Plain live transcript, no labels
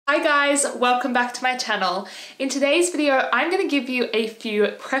Hi guys, welcome back to my channel. In today's video, I'm going to give you a few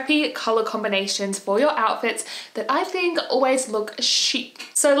preppy color combinations for your outfits that I think always look chic.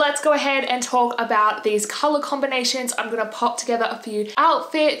 So let's go ahead and talk about these color combinations. I'm going to pop together a few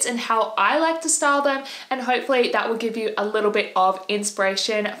outfits and how I like to style them, and hopefully that will give you a little bit of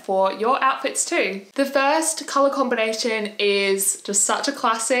inspiration for your outfits too. The first color combination is just such a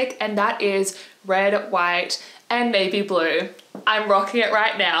classic, and that is red, white, and navy blue. I'm rocking it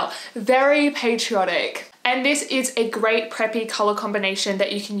right now. Very patriotic. And this is a great preppy color combination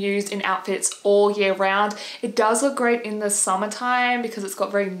that you can use in outfits all year round. It does look great in the summertime because it's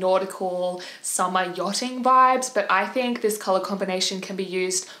got very nautical summer yachting vibes, but I think this color combination can be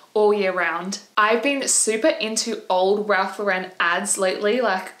used all year round. I've been super into old Ralph Lauren ads lately,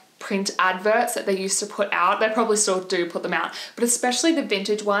 like print adverts that they used to put out. They probably still do put them out, but especially the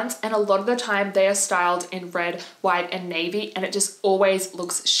vintage ones, and a lot of the time they are styled in red, white, and navy, and it just always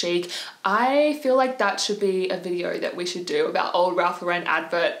looks chic. I feel like that should be a video that we should do about old Ralph Lauren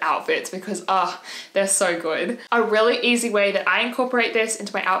advert outfits because they're so good. A really easy way that I incorporate this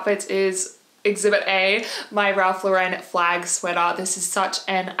into my outfits is Exhibit A, my Ralph Lauren flag sweater. This is such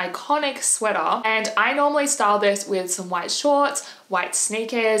an iconic sweater, and I normally style this with some white shorts, white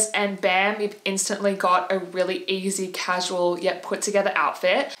sneakers, and bam, you've instantly got a really easy, casual, yet put together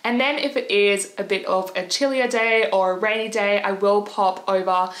outfit. And then if it is a bit of a chillier day or a rainy day, I will pop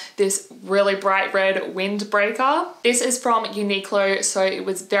over this really bright red windbreaker. This is from Uniqlo, so it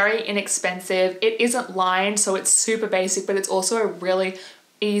was very inexpensive. It isn't lined, so it's super basic, but it's also a really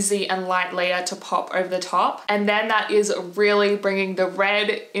easy and light layer to pop over the top. And then that is really bringing the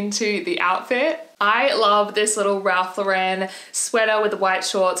red into the outfit. I love this little Ralph Lauren sweater with the white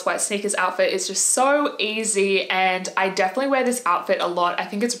shorts, white sneakers outfit. It's just so easy, and I definitely wear this outfit a lot. I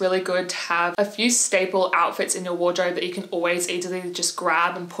think it's really good to have a few staple outfits in your wardrobe that you can always easily just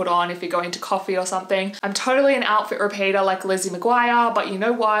grab and put on if you're going to coffee or something. I'm totally an outfit repeater like Lizzie McGuire, but you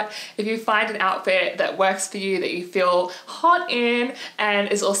know what? If you find an outfit that works for you, that you feel hot in and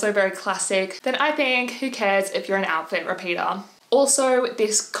is also very classic, then I think who cares if you're an outfit repeater. Also,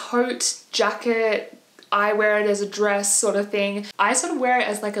 this coat, jacket, I wear it as a dress sort of thing. I sort of wear it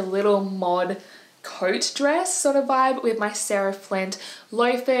as like a little mod coat dress sort of vibe with my Sarah Flint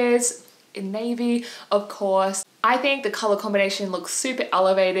loafers in navy, of course. I think the color combination looks super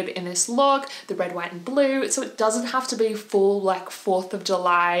elevated in this look, the red, white, and blue, so it doesn't have to be full like 4th of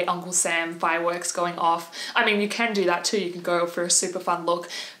July, Uncle Sam fireworks going off. I mean, you can do that too, you can go for a super fun look,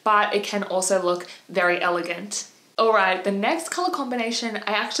 but it can also look very elegant. Alright, the next color combination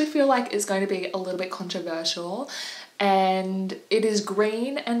I actually feel like is going to be a little bit controversial, and it is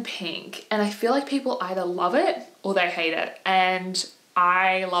green and pink, and I feel like people either love it or they hate it, and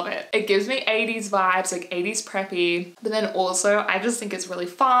I love it. It gives me 80s vibes, like 80s preppy, but then also I just think it's really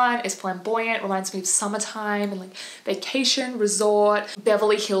fun, it's flamboyant, reminds me of summertime and like vacation, resort,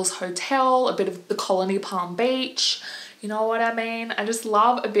 Beverly Hills Hotel, a bit of the Colony Palm Beach. You know what I mean? I just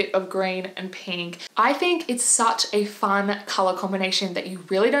love a bit of green and pink. I think it's such a fun color combination that you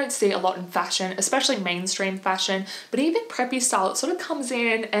really don't see a lot in fashion, especially mainstream fashion, but even preppy style, it sort of comes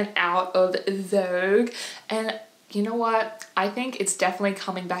in and out of vogue. And you know what? I think it's definitely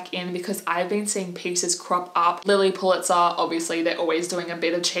coming back in because I've been seeing pieces crop up. Lily Pulitzer, obviously they're always doing a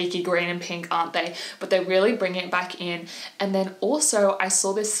bit of cheeky green and pink, aren't they? But they're really bringing it back in. And then also I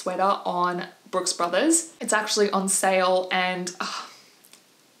saw this sweater on Brooks Brothers. It's actually on sale, and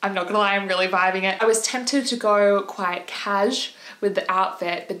I'm not gonna lie, I'm really vibing it. I was tempted to go quite cash with the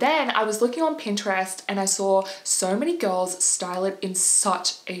outfit, but then I was looking on Pinterest and I saw so many girls style it in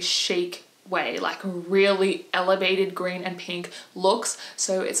such a chic way, like really elevated green and pink looks.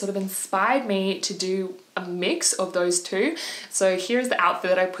 So it sort of inspired me to do a mix of those two. So here's the outfit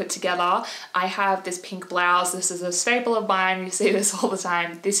that I put together. I have this pink blouse. This is a staple of mine. You see this all the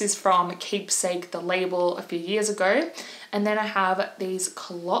time. This is from Keepsake, the label, a few years ago. And then I have these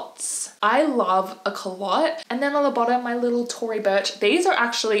culottes. I love a culotte. And then on the bottom, my little Tory Burch. These are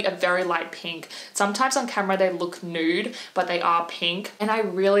actually a very light pink. Sometimes on camera they look nude, but they are pink. And I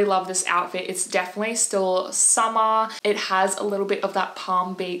really love this outfit. It's definitely still summer. It has a little bit of that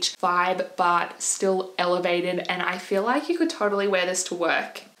Palm Beach vibe, but still elevated. And I feel like you could totally wear this to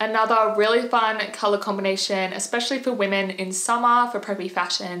work. Another really fun color combination, especially for women in summer for preppy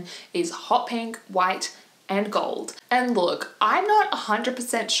fashion, is hot pink, white, and gold. And look, I'm not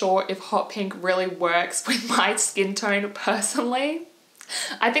 100% sure if hot pink really works with my skin tone personally.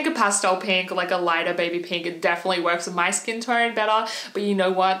 I think a pastel pink, like a lighter baby pink, it definitely works with my skin tone better, but you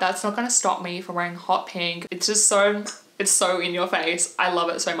know what? That's not gonna stop me from wearing hot pink. It's just so, it's so in your face. I love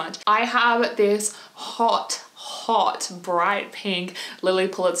it so much. I have this hot hot, bright pink Lily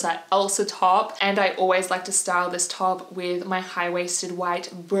Pulitzer Elsa top. And I always like to style this top with my high-waisted white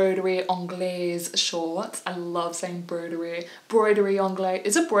broderie anglaise shorts. I love saying broderie. Broderie anglaise.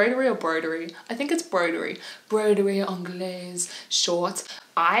 Is it broderie or broderie? I think it's broderie. Broderie anglaise shorts.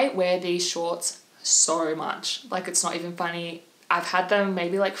 I wear these shorts so much. Like, it's not even funny. I've had them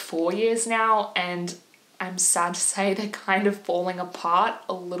maybe like 4 years now, and I'm sad to say they're kind of falling apart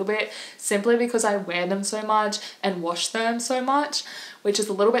a little bit simply because I wear them so much and wash them so much, which is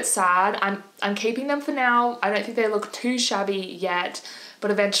a little bit sad. I'm keeping them for now. I don't think they look too shabby yet,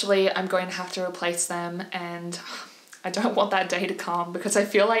 but eventually I'm going to have to replace them, and I don't want that day to come because I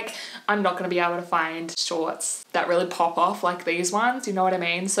feel like I'm not going to be able to find shorts that really pop off like these ones, you know what I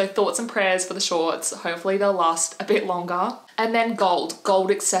mean? So thoughts and prayers for the shorts. Hopefully they'll last a bit longer. And then gold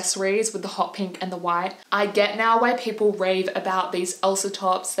accessories with the hot pink and the white. I get now why people rave about these Elsa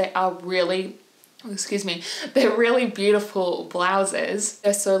tops. They are really, they're really beautiful blouses.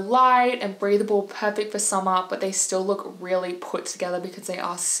 They're so light and breathable, perfect for summer, but they still look really put together because they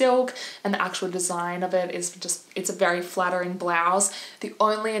are silk, and the actual design of it is just, it's a very flattering blouse. The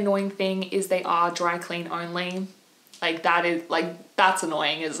only annoying thing is they are dry clean only. Like, that is, like, that's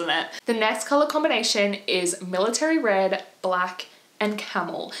annoying, isn't it? The next color combination is military red, black, and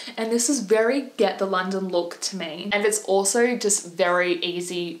camel. And this is very get the London look to me. And it's also just very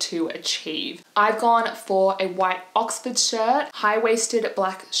easy to achieve. I've gone for a white Oxford shirt, high-waisted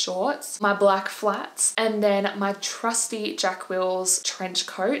black shorts, my black flats, and then my trusty Jack Wills trench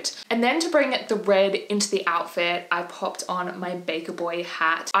coat. And then to bring the red into the outfit, I popped on my Baker Boy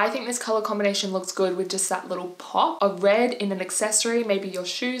hat. I think this color combination looks good with just that little pop of red in an accessory, maybe your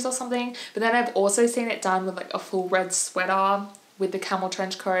shoes or something. But then I've also seen it done with like a full red sweater with the camel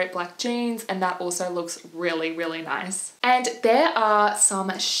trench coat, black jeans, and that also looks really, really nice. And there are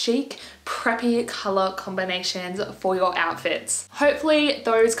some chic, preppy color combinations for your outfits. Hopefully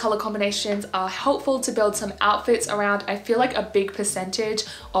those color combinations are helpful to build some outfits around. I feel like a big percentage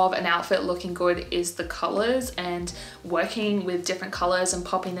of an outfit looking good is the colors and working with different colors and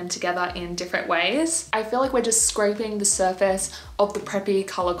popping them together in different ways. I feel like we're just scraping the surface of the preppy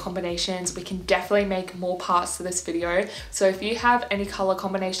color combinations. We can definitely make more parts to this video. So if you have any color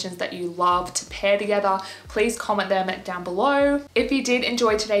combinations that you love to pair together, please comment them down below. If you did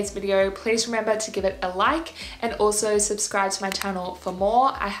enjoy today's video, please remember to give it a like and also subscribe to my channel for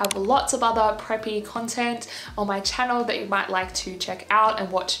more. I have lots of other preppy content on my channel that you might like to check out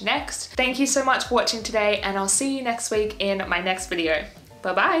and watch next. Thank you so much for watching today, and I'll see you next week in my next video.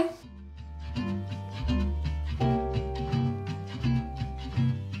 Bye bye.